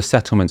withdraw the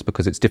settlements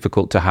because it's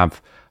difficult to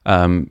have."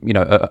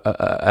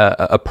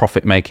 A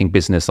profit-making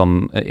business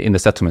in the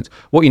settlements.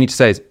 What you need to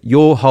say is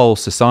your whole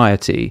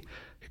society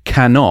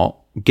cannot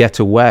get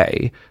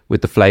away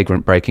with the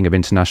flagrant breaking of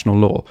international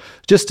law.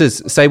 Just to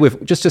say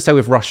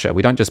with Russia,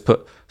 we don't just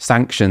put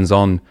sanctions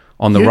on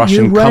the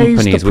Russian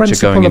companies which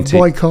are going into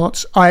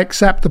boycotts. I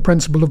accept the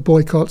principle of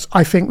boycotts.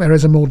 I think there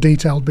is a more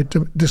detailed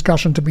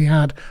discussion to be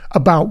had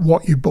about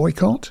what you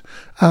boycott.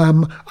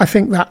 I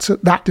think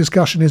that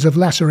discussion is of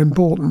lesser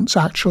importance,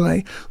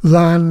 actually,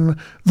 than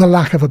the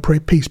lack of a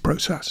peace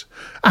process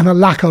and a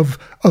lack of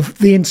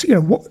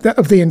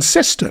the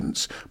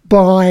insistence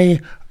by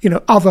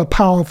other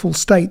powerful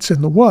states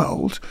in the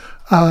world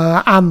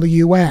and the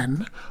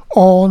UN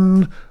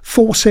on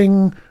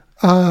forcing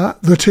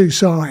the two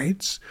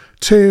sides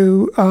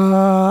to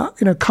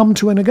come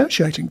to a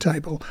negotiating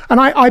table.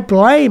 And I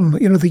blame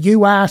the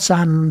US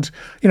and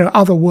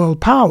other world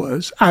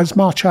powers as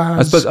much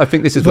as I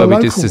think this is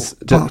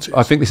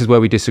where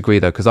we disagree,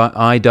 though, because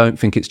I don't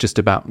think it's just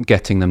about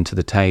getting them to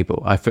the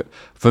table.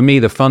 For me,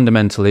 the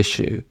fundamental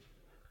issue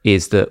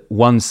is that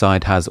one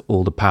side has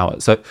all the power.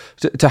 So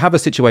to have a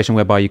situation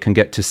whereby you can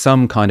get to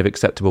some kind of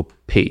acceptable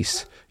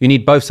peace, you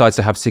need both sides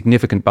to have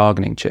significant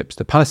bargaining chips.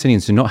 The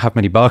Palestinians do not have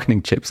many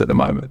bargaining chips at the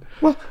moment.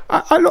 Well,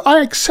 I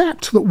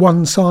accept that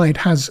one side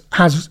has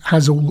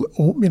all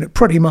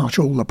pretty much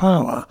all the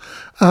power.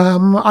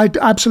 I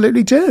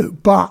absolutely do.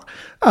 But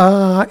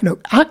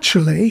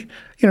actually,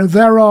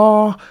 there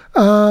are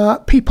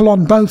people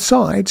on both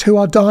sides who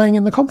are dying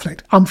in the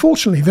conflict.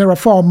 Unfortunately, there are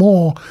far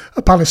more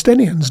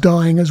Palestinians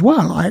dying as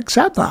well. I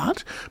accept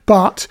that.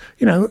 But,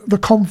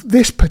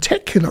 this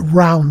particular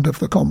round of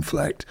the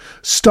conflict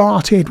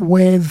started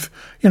with,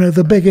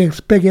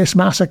 the biggest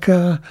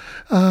massacre.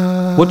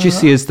 What do you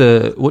see as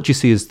the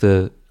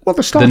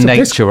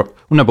nature?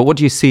 No, but what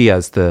do you see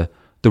as the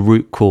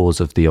root cause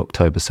of the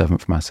October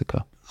 7th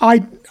massacre?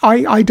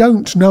 I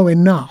don't know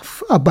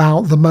enough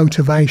about the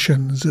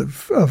motivations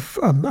of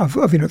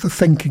the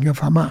thinking of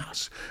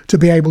Hamas to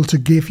be able to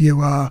give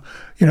you a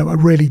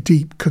really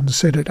deep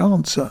considered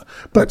answer.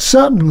 But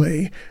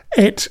certainly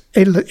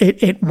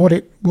what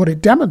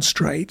it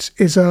demonstrates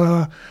is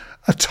a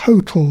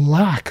total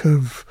lack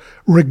of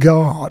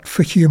regard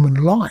for human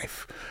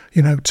life.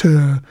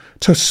 To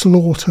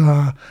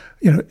slaughter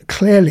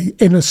clearly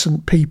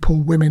innocent people,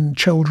 women,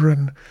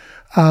 children.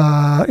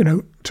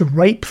 To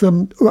rape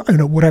them,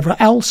 whatever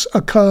else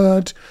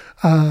occurred.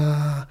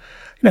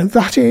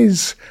 That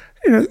is,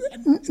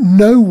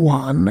 no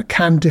one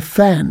can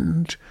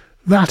defend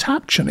that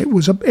action. It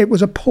was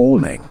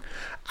appalling,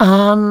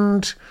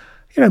 and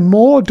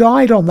more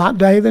died on that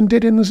day than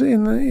did more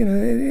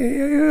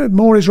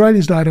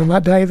Israelis died on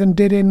that day than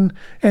did in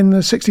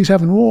the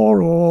 '67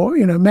 war or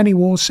many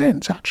wars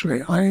since.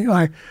 Actually,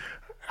 I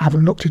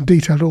haven't looked in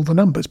detail at all the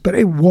numbers, but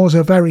it was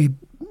a very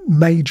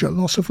major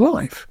loss of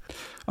life.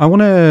 I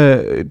want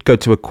to go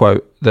to a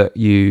quote that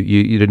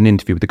you did an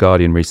interview with The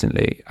Guardian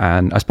recently,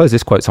 and I suppose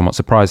this quote somewhat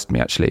surprised me,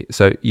 actually.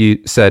 So you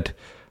said,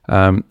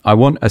 I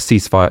want a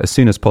ceasefire as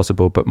soon as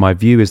possible, but my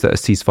view is that a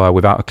ceasefire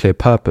without a clear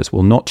purpose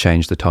will not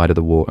change the tide of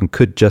the war and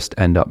could just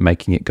end up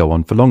making it go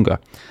on for longer.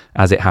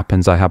 As it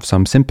happens, I have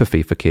some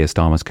sympathy for Keir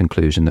Starmer's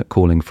conclusion that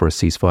calling for a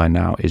ceasefire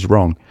now is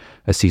wrong.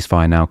 A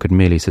ceasefire now could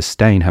merely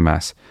sustain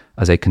Hamas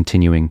as a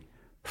continuing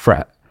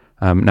threat.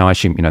 Now, I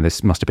assume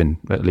this must have been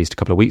at least a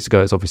couple of weeks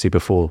ago. It's obviously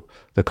before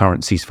the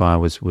current ceasefire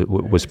was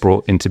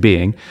brought into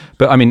being.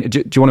 But I mean,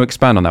 do you want to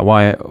expand on that?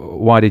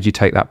 Why did you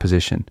take that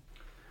position?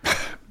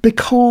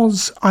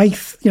 Because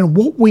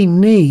what we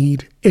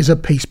need is a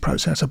peace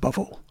process above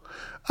all,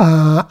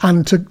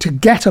 and to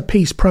get a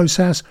peace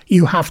process,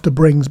 you have to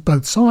bring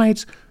both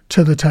sides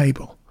to the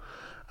table,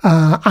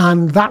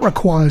 and that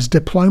requires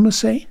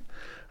diplomacy.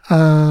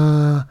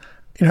 And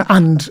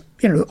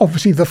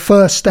obviously the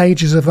first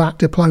stages of that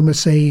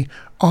diplomacy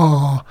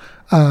are,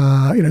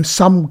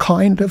 some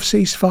kind of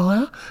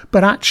ceasefire.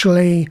 But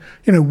actually,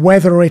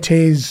 whether it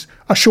is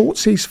a short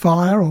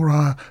ceasefire or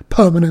a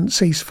permanent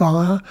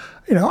ceasefire,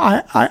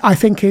 I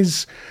think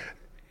is,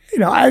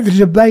 the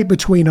debate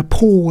between a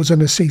pause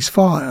and a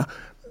ceasefire,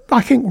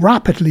 I think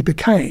rapidly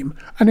became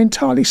an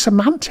entirely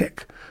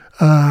semantic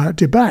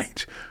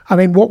debate. I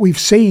mean, what we've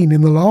seen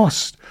in the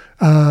last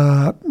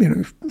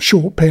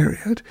short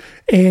period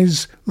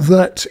is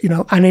that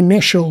an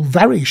initial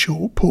very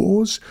short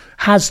pause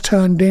has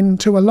turned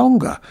into a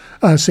longer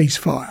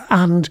ceasefire,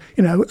 and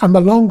the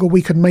longer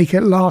we can make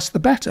it last, the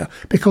better,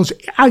 because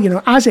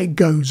as it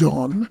goes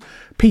on,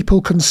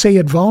 people can see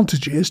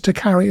advantages to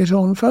carry it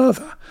on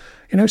further.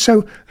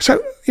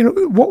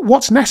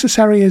 What's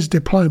necessary is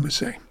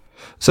diplomacy.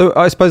 So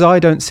I suppose I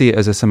don't see it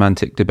as a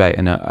semantic debate,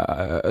 and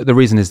the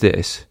reason is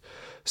this.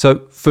 So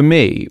for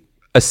me,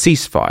 a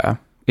ceasefire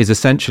is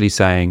essentially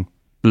saying,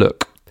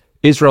 look,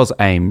 Israel's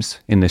aims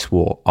in this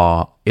war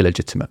are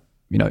illegitimate.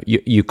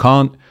 You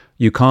can't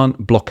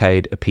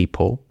blockade a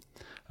people.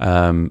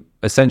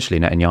 Essentially,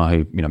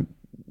 Netanyahu,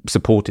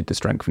 supported the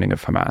strengthening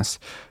of Hamas.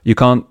 You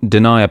can't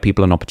deny a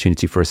people an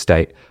opportunity for a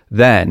state.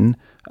 Then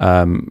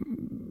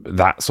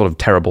that sort of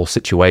terrible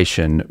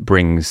situation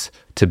brings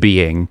to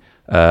being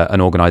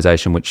an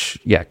organization which,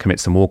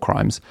 commits some war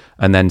crimes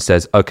and then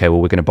says, okay,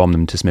 well, we're going to bomb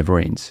them to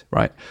smithereens,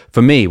 right?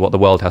 For me, what the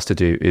world has to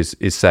do is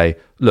say,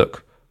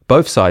 look,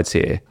 both sides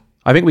here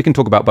I think we can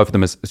talk about both of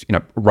them as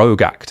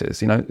rogue actors.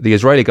 The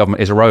Israeli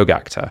government is a rogue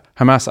actor.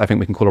 Hamas, I think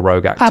we can call a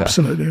rogue actor.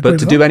 Absolutely. But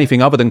to do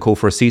anything other than call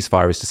for a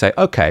ceasefire is to say,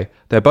 okay,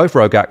 they're both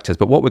rogue actors,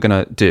 but what we're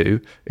going to do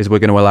is we're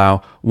going to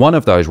allow one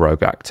of those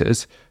rogue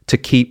actors to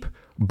keep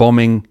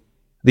bombing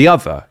the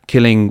other,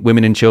 killing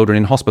women and children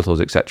in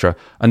hospitals, etc.,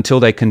 until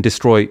they can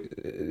destroy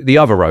the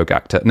other rogue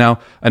actor. Now,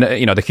 and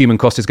the human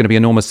cost is going to be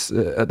enormous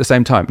at the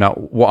same time. Now,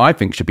 what I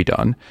think should be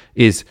done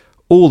is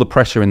all the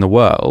pressure in the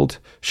world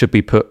should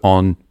be put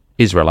on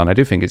Israel, and I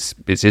do think it's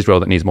Israel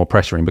that needs more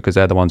pressuring because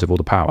they're the ones with all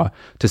the power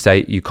to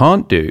say you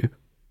can't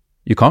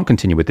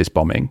continue with this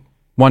bombing.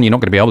 One, you're not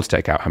going to be able to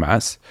take out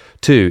Hamas.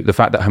 Two, the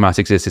fact that Hamas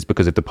exists is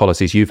because of the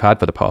policies you've had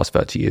for the past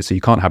 30 years. So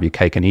you can't have your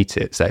cake and eat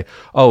it. Say,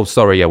 oh,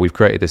 sorry, yeah, we've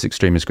created this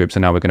extremist group, so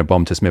now we're going to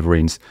bomb to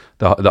smithereens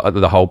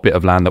the whole bit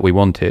of land that we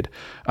wanted.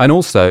 And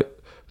also,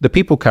 the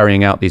people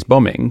carrying out these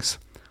bombings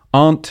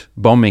aren't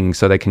bombing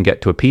so they can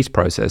get to a peace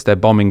process. They're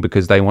bombing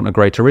because they want a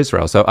greater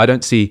Israel. So I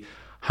don't see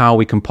how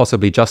we can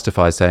possibly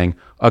justify saying,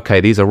 okay,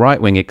 these are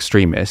right-wing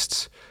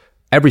extremists.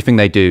 Everything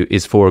they do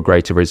is for a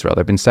greater Israel.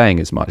 They've been saying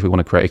as much. We want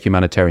to create a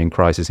humanitarian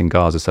crisis in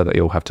Gaza so that they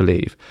all have to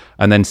leave.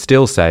 And then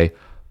still say,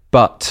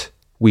 but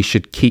we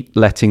should keep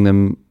letting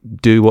them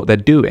do what they're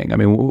doing. I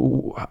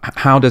mean,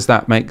 how does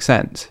that make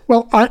sense?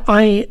 Well,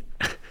 I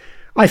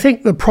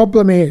think the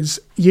problem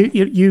is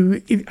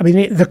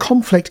the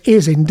conflict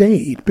is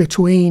indeed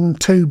between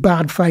two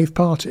bad faith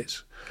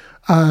parties.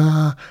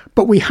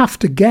 But we have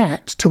to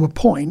get to a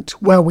point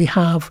where we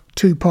have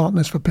two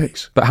partners for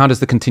peace. But how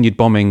does the continued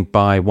bombing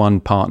by one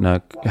partner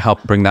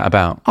help bring that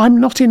about? I'm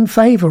not in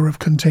favour of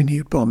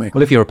continued bombing.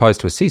 Well, if you're opposed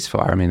to a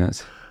ceasefire, I mean,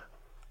 that's...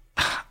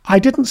 I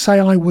didn't say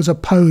I was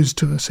opposed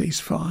to a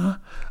ceasefire.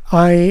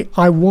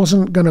 I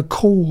wasn't going to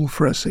call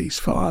for a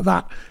ceasefire.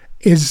 That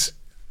is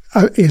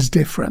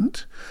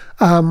different.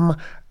 What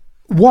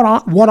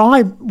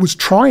I was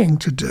trying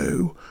to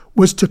do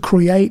was to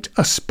create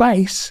a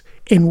space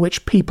in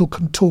which people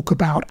can talk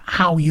about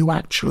how you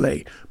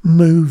actually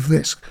move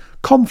this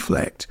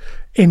conflict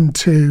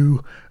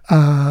into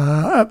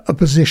a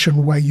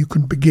position where you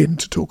can begin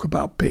to talk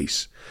about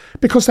peace.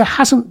 Because there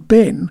hasn't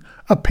been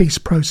a peace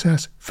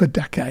process for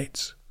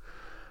decades.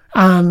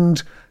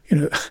 And,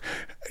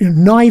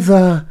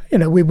 neither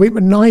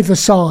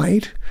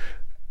side,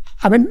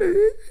 I mean,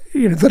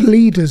 the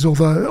leaders or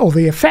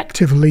the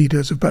effective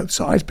leaders of both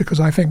sides, because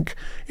I think,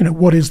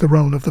 what is the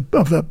role of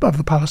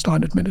the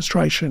Palestine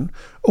administration?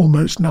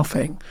 Almost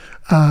nothing.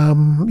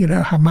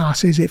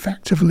 Hamas is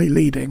effectively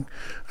leading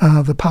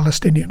the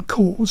Palestinian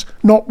cause.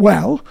 Not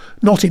well,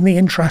 not in the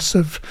interests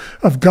of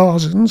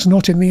Gazans,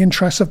 not in the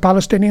interests of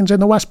Palestinians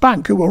in the West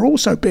Bank, who are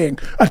also being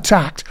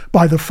attacked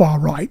by the far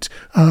right.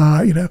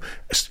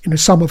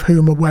 Some of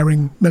whom are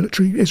wearing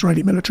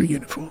Israeli military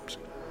uniforms.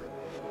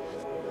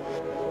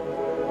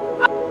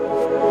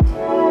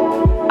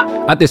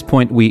 At this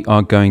point, we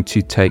are going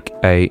to take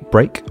a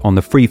break on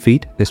the free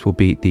feed. This will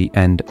be the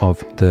end of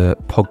the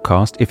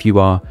podcast. If you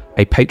are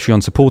a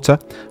Patreon supporter,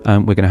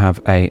 we're going to have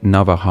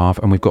another half,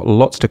 and we've got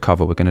lots to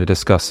cover. We're going to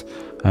discuss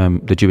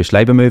the Jewish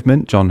labour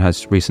movement. John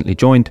has recently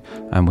joined,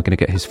 and we're going to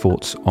get his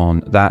thoughts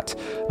on that.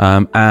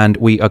 And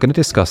we are going to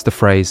discuss the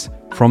phrase,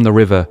 from the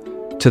river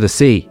to the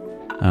sea,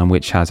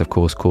 which has, of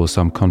course, caused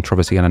some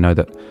controversy. And I know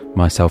that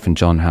myself and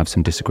John have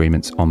some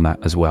disagreements on that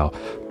as well.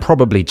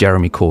 Probably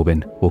Jeremy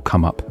Corbyn will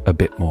come up a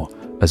bit more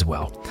as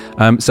well.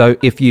 So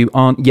if you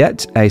aren't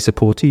yet a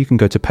supporter, you can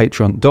go to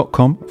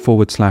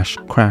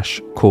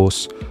patreon.com/Crash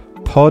Course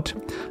Pod.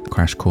 The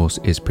Crash Course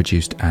is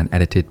produced and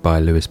edited by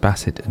Lewis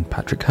Bassett and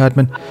Patrick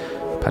Herdman.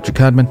 Patrick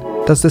Herdman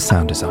does the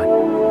sound design.